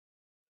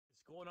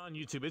Going on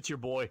YouTube? It's your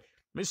boy,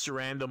 Mr.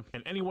 Random,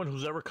 and anyone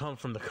who's ever come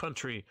from the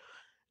country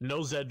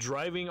knows that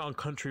driving on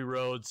country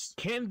roads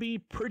can be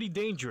pretty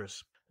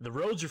dangerous. The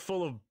roads are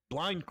full of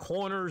blind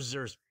corners,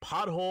 there's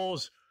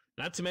potholes,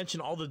 not to mention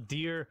all the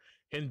deer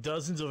and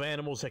dozens of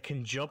animals that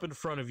can jump in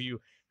front of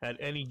you at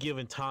any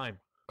given time,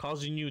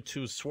 causing you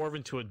to swerve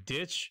into a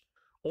ditch,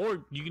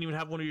 or you can even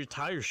have one of your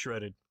tires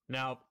shredded.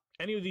 Now,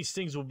 any of these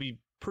things will be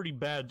pretty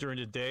bad during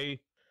the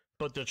day,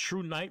 but the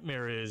true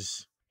nightmare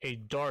is a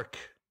dark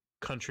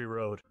country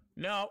road.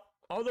 Now,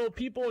 although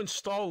people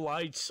install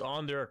lights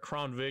on their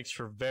Crown Vics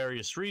for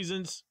various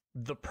reasons,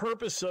 the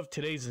purpose of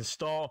today's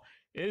install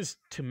is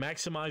to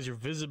maximize your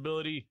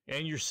visibility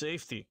and your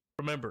safety.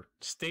 Remember,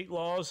 state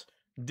laws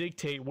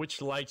dictate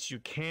which lights you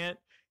can't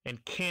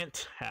and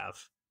can't have.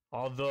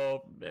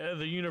 Although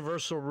the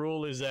universal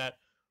rule is that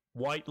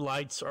white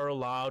lights are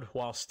allowed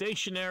while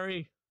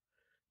stationary,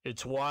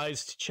 it's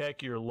wise to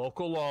check your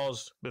local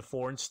laws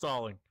before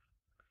installing.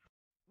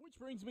 Which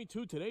brings me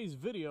to today's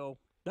video.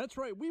 That's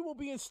right, we will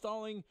be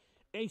installing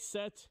a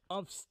set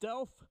of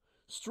stealth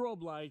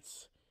strobe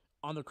lights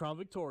on the Crown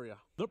Victoria.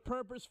 The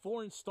purpose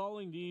for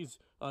installing these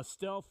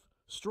stealth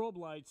strobe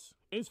lights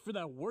is for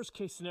that worst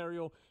case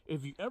scenario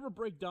if you ever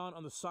break down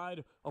on the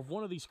side of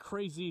one of these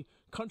crazy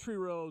country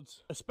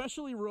roads,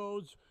 especially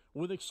roads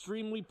with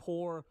extremely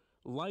poor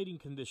lighting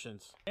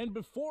conditions. And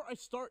before I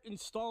start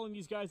installing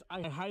these guys,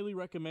 I highly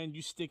recommend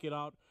you stick it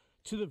out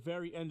to the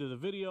very end of the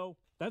video.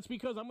 That's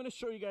because I'm going to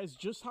show you guys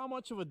just how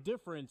much of a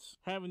difference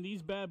having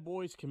these bad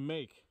boys can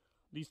make.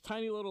 These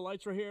tiny little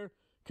lights right here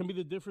can be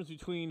the difference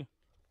between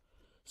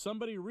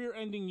somebody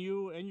rear-ending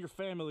you and your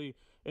family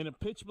in a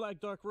pitch black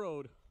dark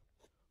road,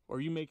 or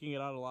you making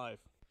it out alive.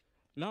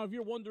 Now, if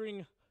you're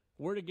wondering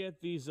where to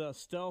get these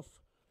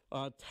stealth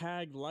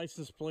tagged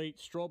license plate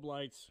strobe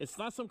lights, it's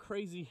not some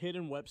crazy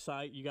hidden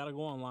website. You got to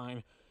go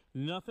online.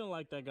 Nothing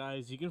like that,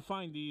 guys. You can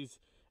find these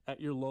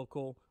at your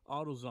local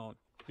AutoZone.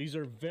 These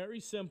are very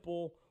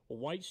simple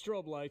white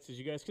strobe lights, as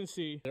you guys can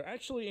see. They're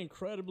actually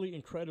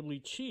incredibly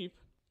cheap,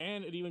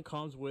 and it even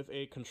comes with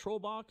a control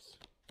box.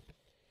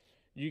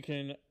 You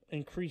can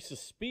increase the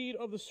speed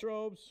of the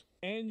strobes,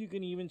 and you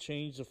can even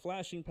change the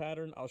flashing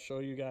pattern. I'll show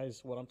you guys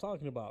what I'm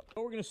talking about.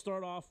 So we're going to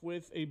start off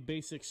with a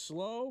basic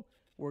slow.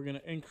 We're going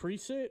to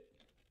increase it,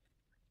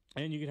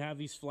 and you can have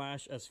these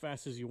flash as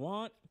fast as you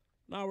want.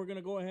 Now we're going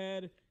to go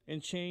ahead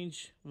and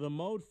change the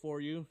mode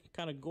for you.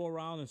 Kind of go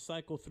around and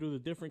cycle through the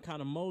different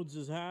kind of modes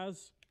this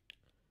has.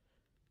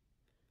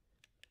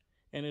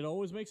 And it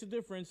always makes a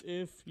difference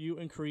if you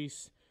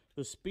increase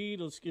the speed.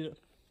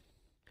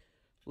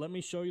 Let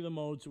me show you the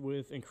modes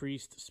with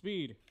increased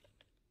speed.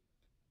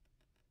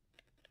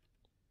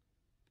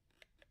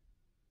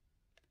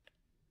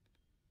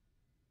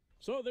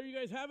 So there you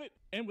guys have it.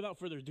 And without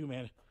further ado,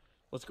 man,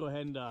 let's go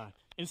ahead and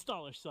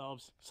install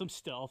ourselves some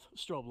stealth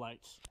strobe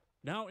lights.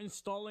 Now,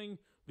 installing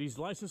these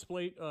license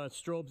plate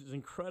strobes is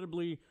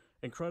incredibly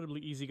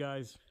easy,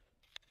 guys.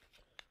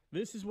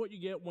 This is what you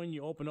get when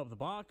you open up the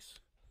box.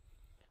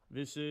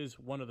 This is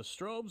one of the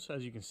strobes,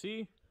 as you can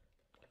see.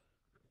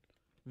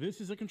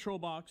 This is a control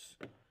box.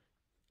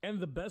 And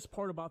the best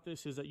part about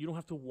this is that you don't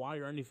have to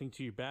wire anything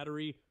to your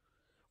battery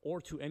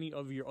or to any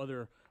of your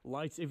other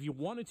lights. If you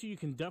wanted to, you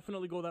can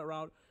definitely go that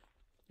route.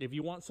 If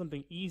you want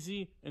something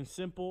easy and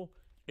simple,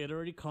 it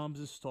already comes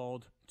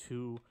installed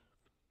to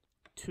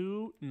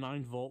two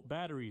 9-volt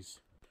batteries.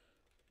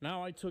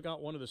 Now I took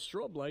out one of the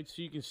strobe lights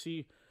so you can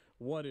see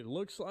what it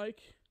looks like.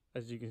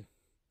 As you can,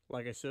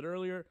 like I said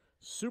earlier,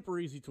 super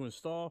easy to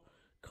install.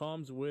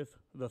 Comes with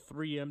the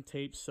 3M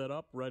tape set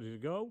up, ready to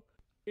go.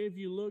 If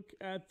you look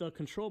at the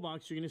control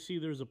box, you're going to see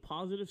there's a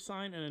positive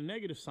sign and a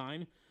negative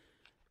sign.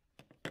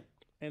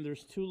 And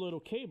there's two little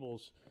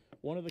cables.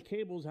 One of the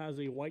cables has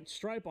a white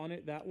stripe on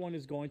it. That one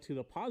is going to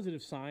the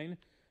positive sign.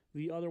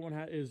 The other one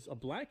is a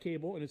black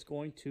cable, and it's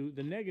going to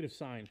the negative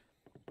sign.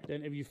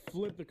 Then if you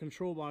flip the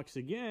control box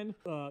again,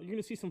 you're going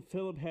to see some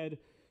Phillips head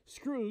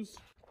screws.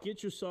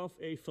 Get yourself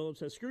a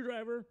Phillips head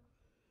screwdriver.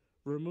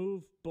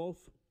 Remove both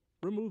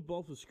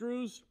the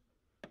screws,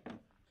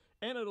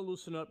 and it'll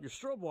loosen up your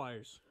strobe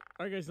wires.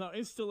 All right, guys, now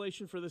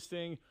installation for this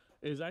thing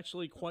is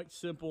actually quite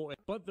simple,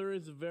 but there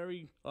is a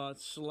very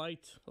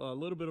slight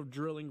little bit of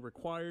drilling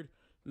required.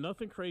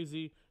 Nothing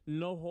crazy,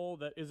 no hole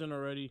that isn't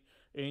already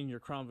in your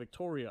Crown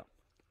Victoria.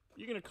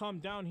 You're going to come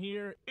down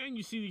here, and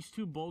you see these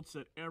two bolts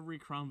that every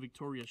Crown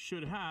Victoria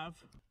should have.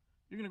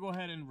 You're going to go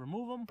ahead and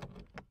remove them.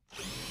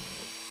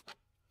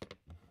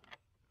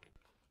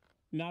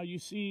 Now you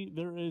see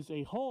there is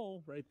a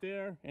hole right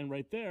there and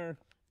right there,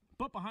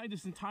 but behind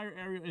this entire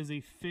area is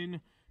a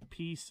thin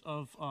piece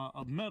of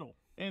metal.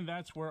 And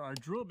that's where our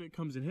drill bit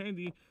comes in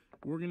handy.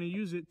 We're going to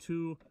use it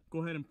to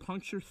go ahead and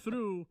puncture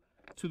through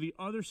to the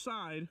other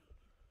side.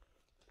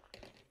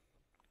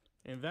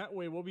 And that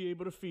way we'll be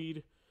able to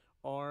feed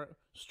our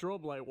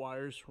strobe light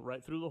wires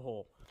right through the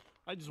hole.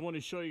 I just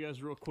wanted to show you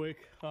guys real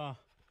quick.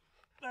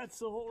 That's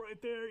the hole right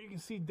there. You can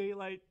see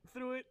daylight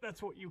through it.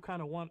 That's what you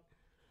kind of want.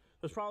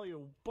 There's probably a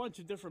bunch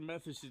of different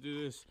methods to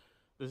do this.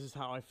 This is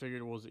how I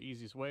figured it was the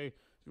easiest way. If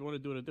you want to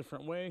do it a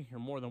different way, you're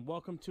more than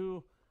welcome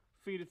to.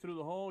 feed it through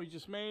the hole you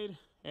just made,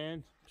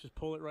 and just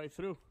pull it right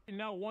through. And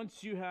now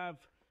once you have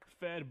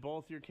fed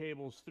both your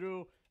cables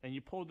through and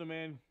you pulled them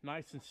in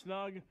nice and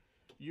snug,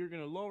 you're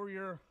gonna lower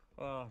your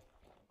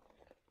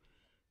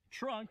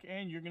trunk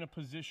and you're gonna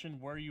position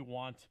where you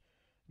want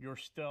your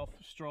stealth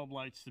strobe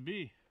lights to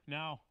be.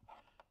 Now,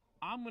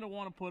 I'm gonna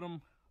wanna put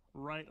them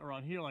right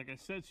around here, like I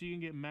said, so you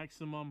can get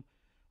maximum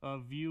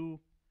view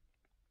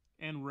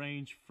and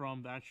range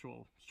from the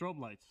actual strobe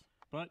lights.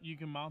 But you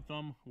can mount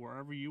them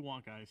wherever you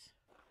want, guys.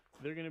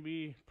 They're gonna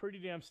be pretty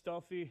damn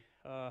stealthy.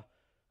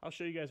 I'll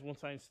show you guys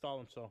once I install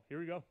them, so here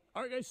we go.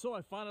 All right, guys, so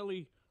I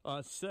finally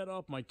set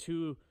up my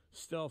 2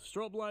 stealth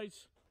strobe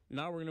lights.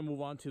 Now we're gonna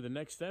move on to the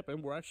next step,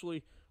 and we're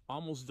actually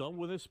almost done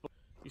with this. But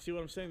you see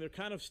what I'm saying? They're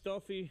kind of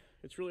stealthy.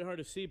 It's really hard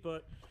to see,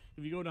 but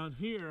if you go down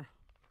here,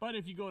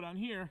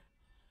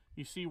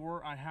 you see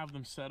where I have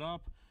them set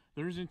up.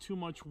 There isn't too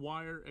much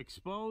wire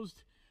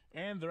exposed,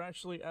 and they're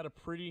actually at a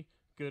pretty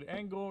good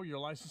angle. Your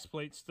license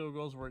plate still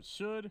goes where it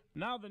should.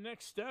 Now the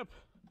next step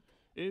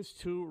is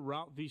to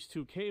route these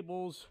 2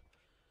 cables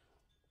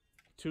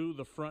to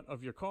the front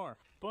of your car.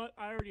 But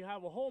I already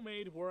have a hole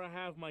made where I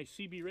have my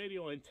CB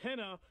radio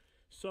antenna,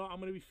 so I'm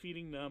gonna be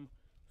feeding them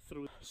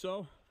through.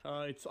 So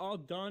it's all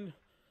done.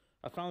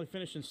 I finally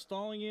finished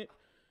installing it.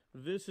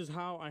 This is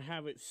how I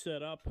have it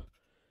set up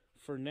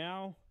for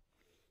now.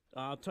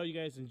 I'll tell you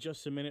guys in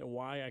just a minute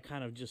why I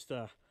kind of just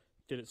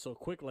did it so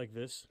quick like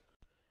this.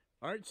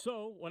 All right,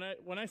 so when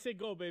I say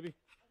go, baby,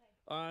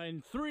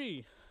 in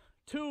 3,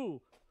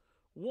 2,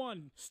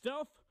 1,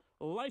 stealth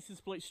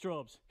license plate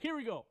strobes. Here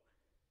we go.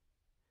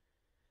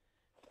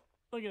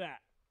 Look at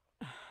that.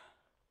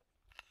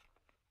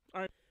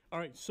 All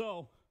right,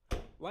 so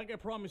like I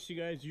promised you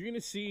guys, you're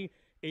gonna see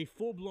a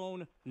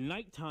full-blown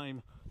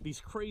nighttime,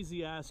 these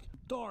crazy ass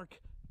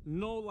dark,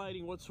 no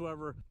lighting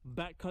whatsoever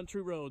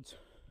backcountry roads.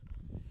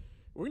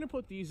 We're gonna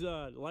put these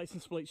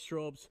license plate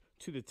strobes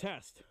to the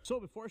test. So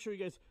before I show you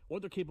guys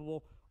what they're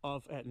capable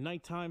of at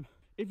nighttime,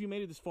 if you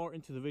made it this far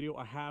into the video,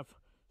 I have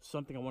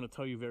something I want to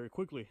tell you very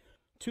quickly.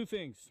 2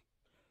 things.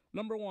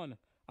 Number 1,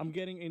 I'm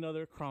getting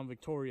another Crown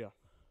Victoria.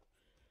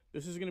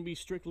 This is going to be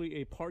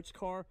strictly a parts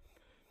car.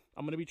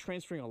 I'm going to be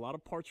transferring a lot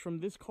of parts from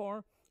this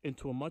car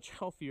into a much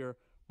healthier,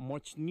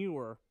 much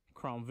newer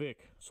Crown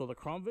Vic. So the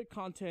Crown Vic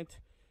content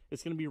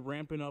is going to be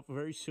ramping up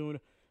very soon,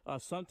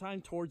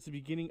 sometime towards the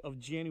beginning of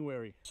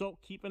January. So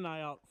keep an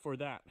eye out for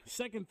that.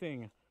 Second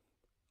thing,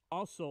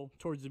 also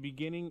towards the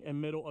beginning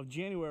and middle of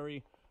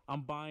January,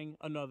 I'm buying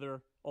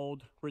another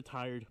old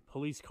retired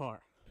police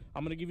car.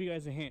 I'm going to give you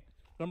guys a hint.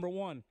 Number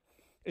 1,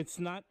 it's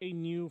not a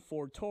new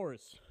Ford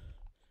Taurus.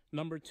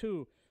 Number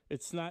 2,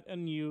 it's not a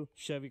new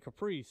Chevy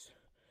Caprice.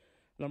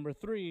 Number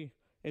 3,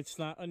 it's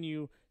not a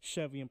new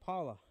Chevy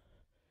Impala.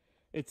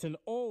 It's an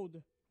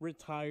old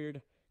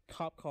retired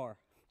cop car.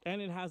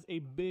 And it has a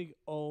big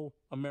old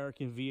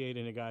American V8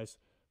 in it, guys.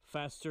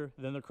 Faster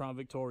than the Crown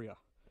Victoria.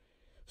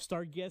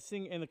 Start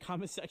guessing in the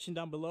comment section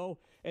down below.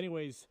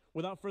 Anyways,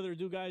 without further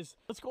ado, guys,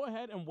 let's go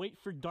ahead and wait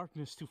for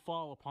darkness to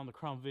fall upon the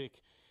Crown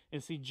Vic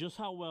and see just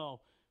how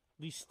well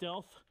these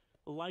stealth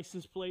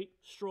license plate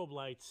strobe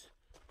lights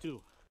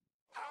do.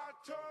 I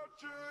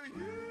torture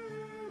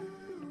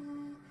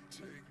you,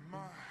 take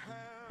my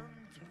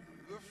hand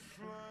through the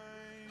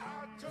flame.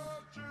 I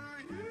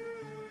torture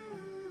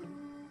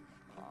you,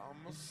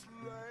 I'm a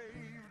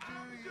slave to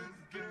your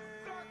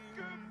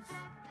games.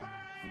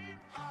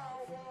 I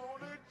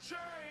wanna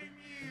chain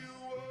you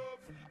up.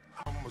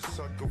 I'm a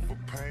sucker for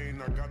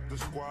pain. I got the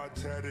squad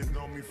tatted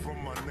on me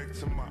from my neck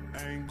to my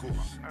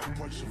ankles.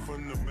 Pressure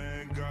from the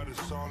man, got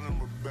us all in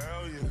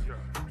rebellion.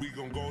 We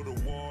gon' go to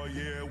war,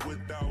 yeah,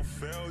 without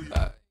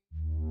failure.